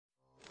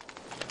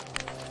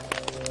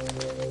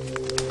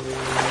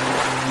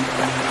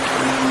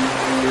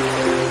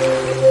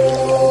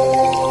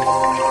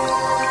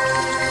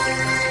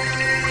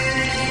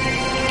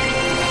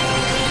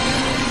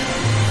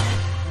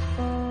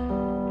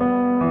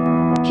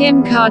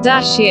Kim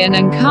Kardashian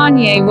and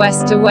Kanye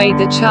West await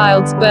the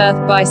child's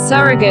birth by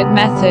surrogate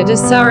method. A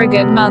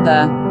surrogate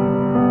mother.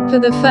 For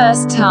the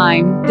first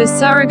time, the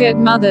surrogate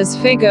mother's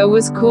figure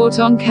was caught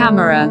on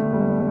camera.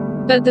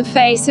 But the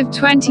face of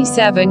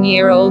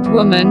 27-year-old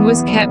woman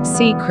was kept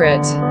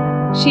secret.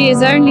 She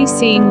is only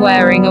seen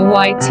wearing a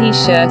white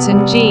t-shirt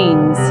and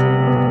jeans.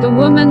 The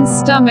woman's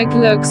stomach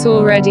looks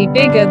already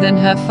bigger than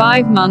her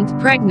 5-month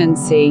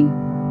pregnancy.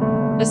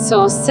 A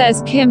source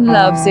says Kim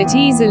loves it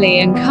easily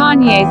and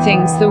Kanye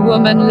thinks the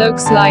woman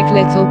looks like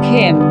little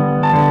Kim.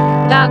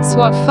 That's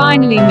what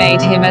finally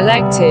made him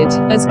elected,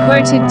 as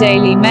quoted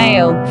Daily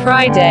Mail,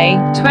 Friday,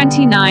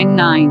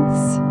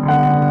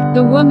 29/9.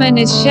 The woman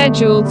is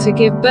scheduled to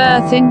give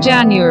birth in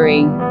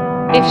January.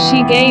 If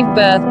she gave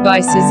birth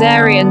by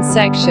cesarean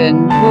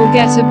section, will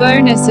get a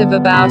bonus of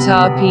about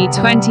Rp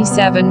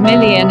 27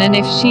 million, and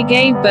if she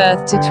gave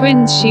birth to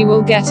twins she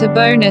will get a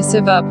bonus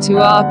of up to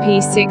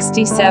Rp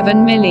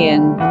 67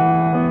 million.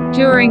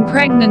 During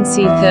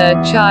pregnancy,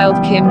 third child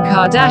Kim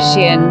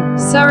Kardashian,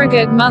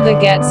 surrogate mother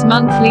gets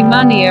monthly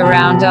money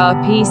around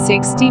Rp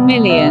 60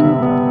 million.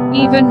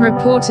 Even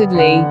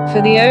reportedly,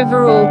 for the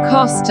overall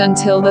cost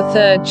until the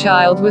third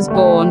child was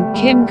born,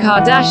 Kim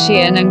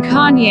Kardashian and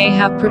Kanye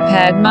have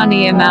prepared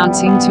money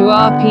amounting to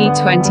Rp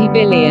 20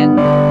 billion.